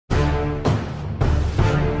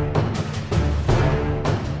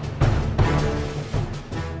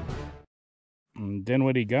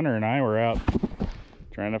Dinwiddie Gunner and I were out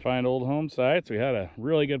trying to find old home sites. We had a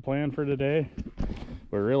really good plan for today.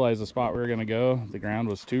 We realized the spot we were going to go, the ground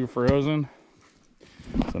was too frozen.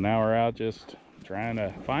 So now we're out just trying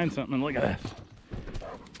to find something. And look at this.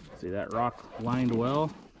 See that rock lined well?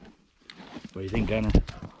 What do you think, Gunner?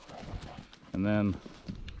 And then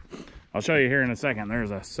I'll show you here in a second.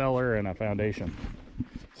 There's a cellar and a foundation.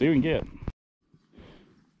 See what we can get.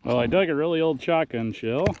 Well, I dug a really old shotgun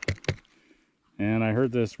shell, and I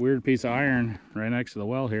heard this weird piece of iron right next to the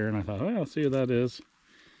well here, and I thought, oh, I'll see what that is.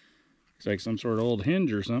 Looks like some sort of old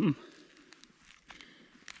hinge or something.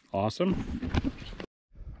 Awesome.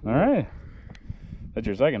 All right. That's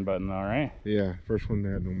your second button, all right? Yeah, first one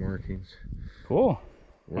that had no markings. Cool.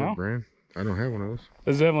 What brand? I don't have one of those.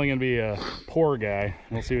 This is definitely going to be a poor guy.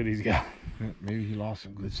 We'll see what he's got. Maybe he lost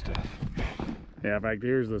some good stuff. Yeah, in fact,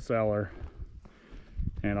 here's the cellar.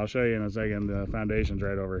 And I'll show you in a second, the foundation's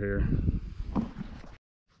right over here.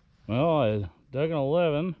 Well, I dug an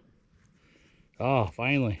 11. Oh,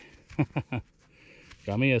 finally.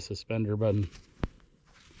 Got me a suspender button.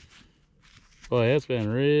 Boy, it's been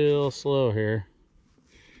real slow here,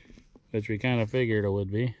 which we kind of figured it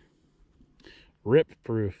would be. Rip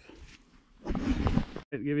proof.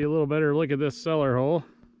 Give you a little better look at this cellar hole.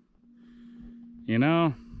 You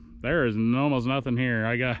know, there is almost nothing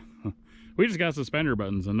here. We just got suspender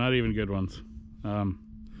buttons and not even good ones.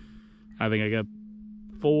 I think I got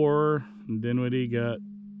 4, and Dinwiddie got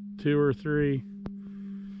 2 or 3.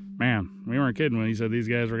 Man, we weren't kidding when he said these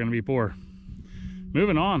guys were going to be poor.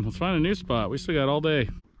 Moving on, let's find a new spot. We still got all day.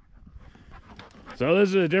 So this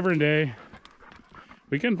is a different day.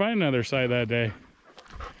 We couldn't find another site that day,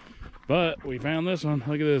 but we found this one.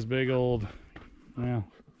 Look at this big old, well,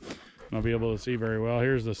 I'll be able to see very well.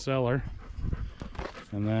 Here's the cellar,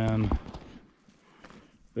 and then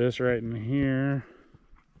this right in here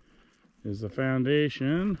is the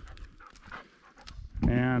foundation,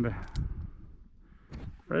 and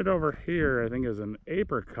right over here I think is an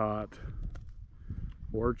apricot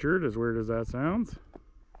orchard, as weird as that sounds.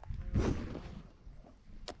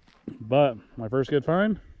 But my first good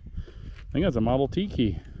find, I think that's a Model T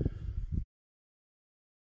key.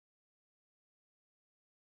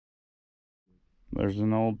 There's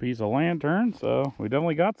an old piece of lantern, so we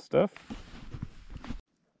definitely got stuff.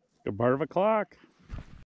 Good part of a clock.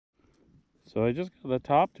 So I just got the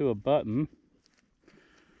top to a button.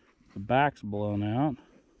 The back's blown out.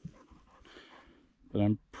 But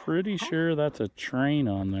I'm pretty sure that's a train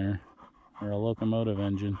on there, or a locomotive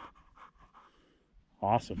engine.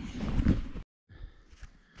 Awesome.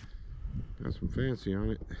 Got some fancy on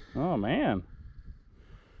it. Oh man.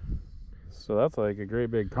 So that's like a great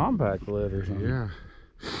big compact lid or something. Yeah.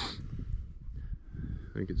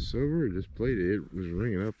 I think it's silver. It just played it. It was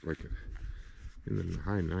ringing up like in the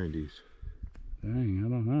high 90s. Dang, I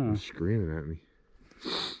don't know. It's screaming at me.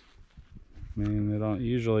 I mean, they don't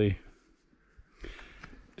usually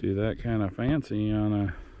do that kind of fancy on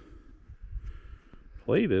a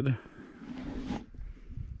plated.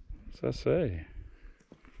 What's that say?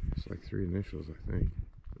 It's like 3 initials, I think.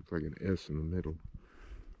 Looks like an S in the middle.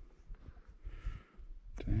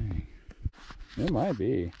 Dang. It might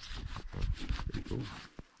be. Pretty cool.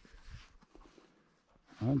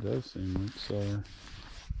 That does seem like silver.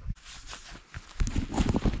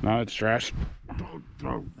 No, it's trash. Don't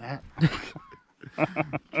throw that.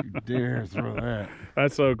 You dare throw that.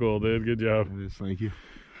 That's so cool, dude. Good job. It is, thank you.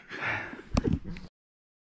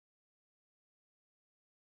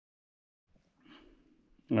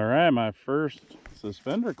 All right, my first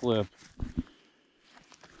suspender clip.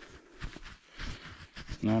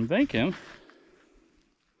 Now I'm thinking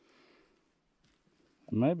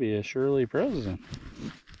it might be a Shirley President.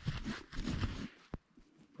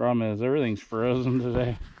 Problem is everything's frozen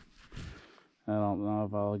today. I don't know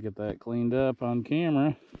if I'll get that cleaned up on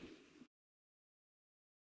camera.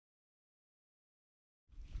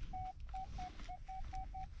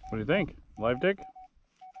 What do you think? Live tick?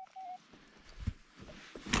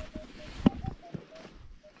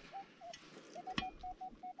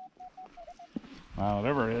 Wow,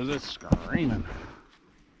 whatever it is, it's screaming.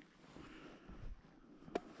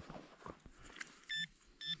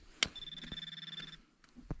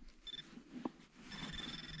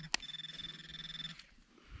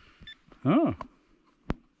 Oh.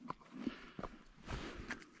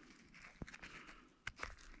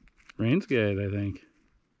 Rain's good, I think.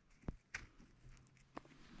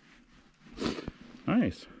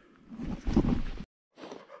 Nice.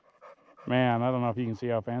 Man, I don't know if you can see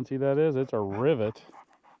how fancy that is. It's a rivet,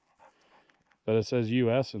 but it says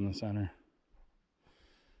US in the center.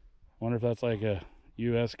 Wonder if that's like a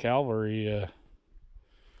US cavalry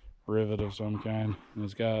rivet of some kind. And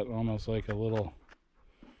it's got almost like a little,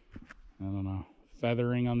 I don't know,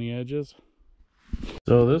 feathering on the edges.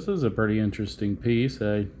 So this is a pretty interesting piece.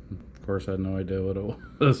 I, of course, had no idea what it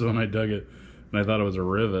was when I dug it, and I thought it was a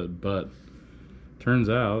rivet, but turns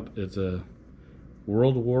out it's a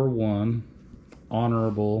World War I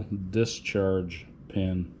honorable discharge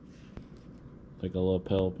pin, like a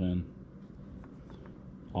lapel pin.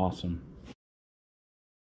 Awesome.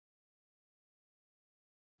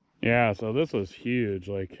 Yeah, so this was huge.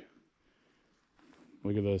 Like,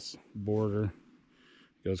 look at this border.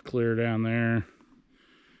 It goes clear down there.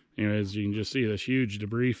 Anyways, you can just see this huge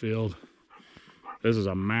debris field. This is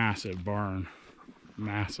a massive barn.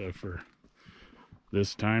 Massive for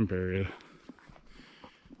this time period.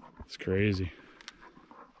 It's crazy.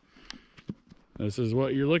 This is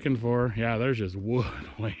what you're looking for. Yeah, there's just wood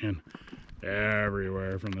laying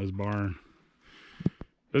everywhere from this barn.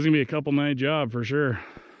 This is gonna be a couple night job for sure.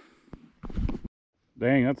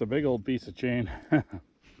 Dang, that's a big old piece of chain.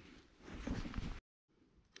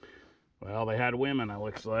 Well, they had women, it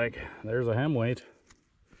looks like. There's a hem weight.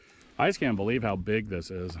 I just can't believe how big this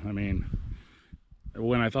is. I mean,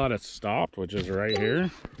 when I thought it stopped, which is right here,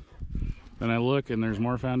 then I look and there's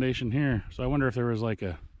more foundation here. So I wonder if there was like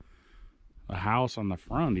a house on the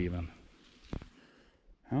front even.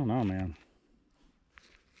 I don't know, man.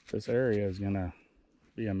 This area is gonna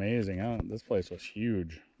be amazing. This place was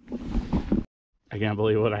huge. I can't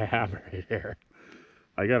believe what I have right here.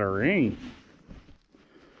 I got a ring.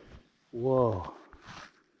 Whoa.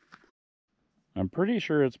 I'm pretty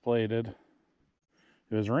sure it's plated.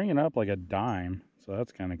 It was ringing up like a dime, so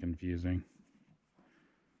that's kind of confusing.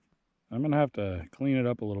 I'm gonna have to clean it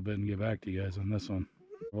up a little bit and get back to you guys on this one.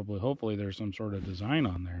 Hopefully there's some sort of design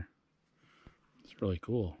on there. It's really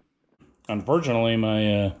cool. Unfortunately,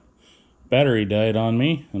 my battery died on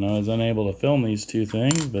me, and I was unable to film these two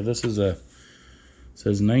things, but this is it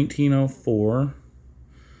says 1904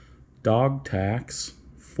 dog tax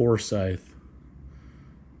Forsyth,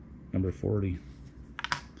 number 40.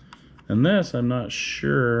 And this, I'm not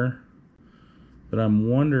sure, but I'm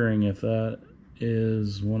wondering if that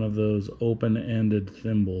is one of those open-ended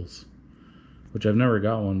thimbles, which I've never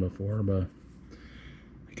got one before, but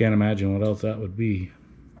I can't imagine what else that would be.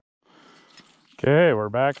 Okay, we're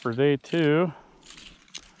back for day 2.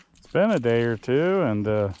 It's been a day or two,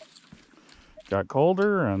 and got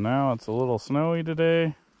colder, and now it's a little snowy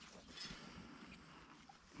today.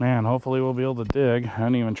 Man, hopefully we'll be able to dig. I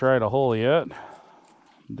haven't even tried a hole yet.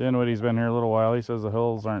 Dinwiddie's been here a little while. He says the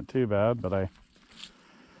holes aren't too bad, but I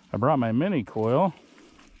brought my mini coil.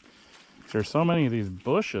 There's so many of these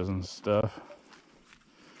bushes and stuff.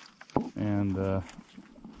 And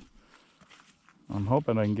I'm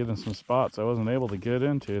hoping I can get in some spots I wasn't able to get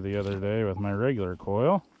into the other day with my regular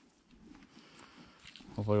coil.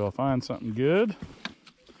 Hopefully we'll find something good.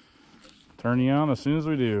 Turn you on as soon as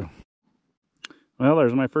we do. Well,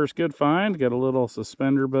 there's my first good find. Got a little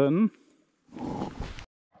suspender button.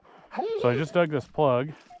 So I just dug this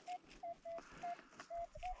plug.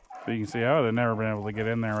 So you can see I would have never been able to get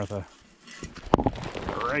in there with a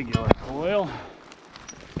regular coil.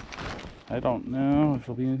 I don't know if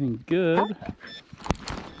it'll be anything good.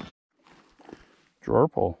 Drawer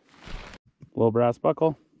pull. Little brass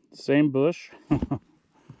buckle. Same bush.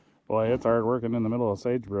 Boy, it's hard working in the middle of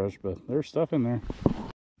sagebrush, but there's stuff in there.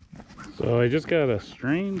 So I just got a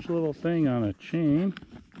strange little thing on a chain.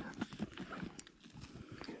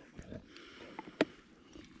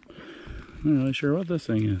 I'm not really sure what this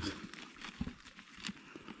thing is.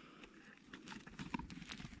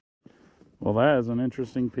 Well, that is an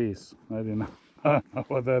interesting piece. I do not know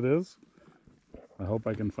what that is. I hope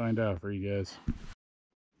I can find out for you guys.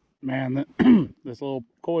 Man, this little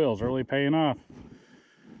coil's really paying off.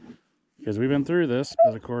 Because we've been through this,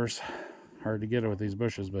 but of course, hard to get it with these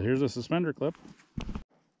bushes. But here's a suspender clip.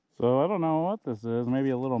 So I don't know what this is.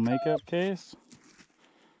 Maybe a little makeup case.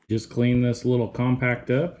 Just clean this little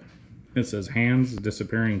compact up. It says hands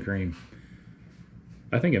disappearing cream.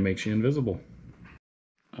 I think it makes you invisible.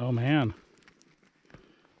 Oh man,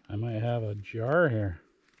 I might have a jar here.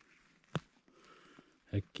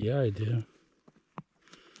 Heck yeah, I do.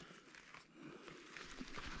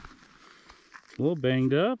 It's a little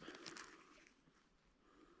banged up.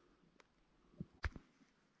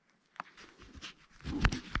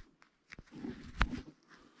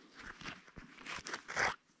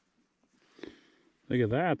 Look at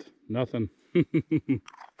that. Nothing.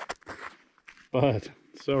 But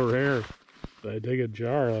so rare that I dig a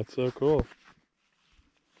jar. That's so cool.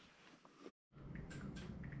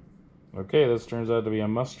 Okay, this turns out to be a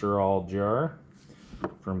muster all jar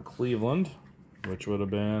from Cleveland, which would have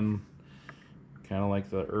been Kind of like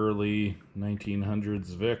the early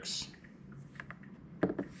 1900s Vicks.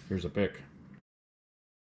 Here's a pick.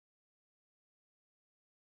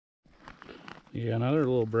 Yeah, another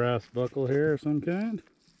little brass buckle here of some kind.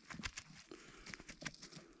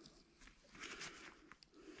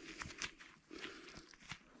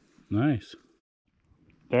 Nice.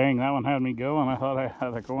 Dang, that one had me going. I thought I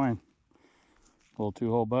had a coin. Little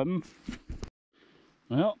 2-hole button.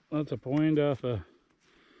 Well, that's a point off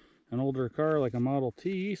an older car like a Model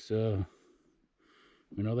T, so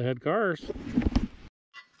we know they had cars.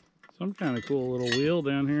 Some kind of cool little wheel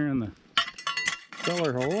down here in the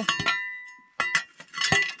cellar hole.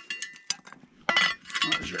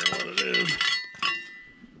 Not sure what it is.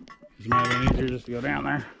 It might have been easier just to go down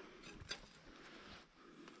there.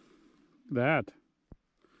 Look at that.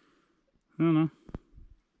 I don't know.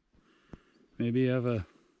 Maybe you have a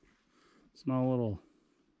small little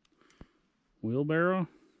wheelbarrow.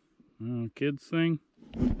 Kids thing.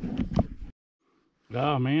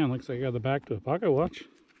 Oh man, looks like I got the back to a pocket watch.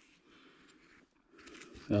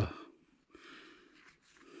 Oh.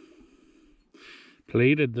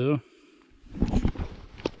 Plated though.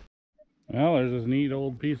 Well, there's this neat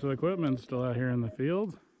old piece of equipment still out here in the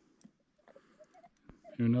field.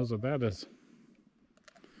 Who knows what that is?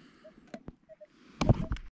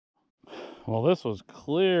 Well, this was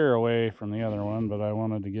clear away from the other one, but I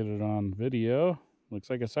wanted to get it on video. Looks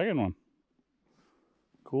like a second one.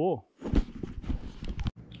 Cool.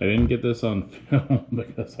 I didn't get this on film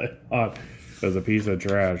because I thought it was a piece of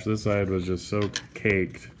trash. This side was just so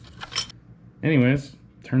caked. Anyways,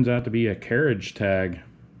 turns out to be a carriage tag.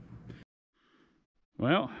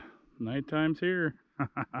 Well, nighttime's here.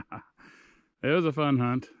 It was a fun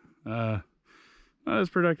hunt. Not as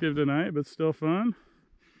productive tonight, but still fun.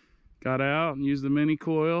 Got out and used the mini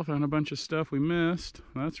coil, found a bunch of stuff we missed,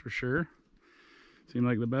 that's for sure. Seemed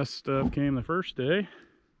like the best stuff came the first day.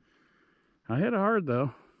 I hit it hard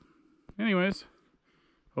though. Anyways,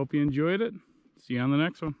 hope you enjoyed it. See you on the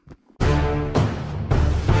next one.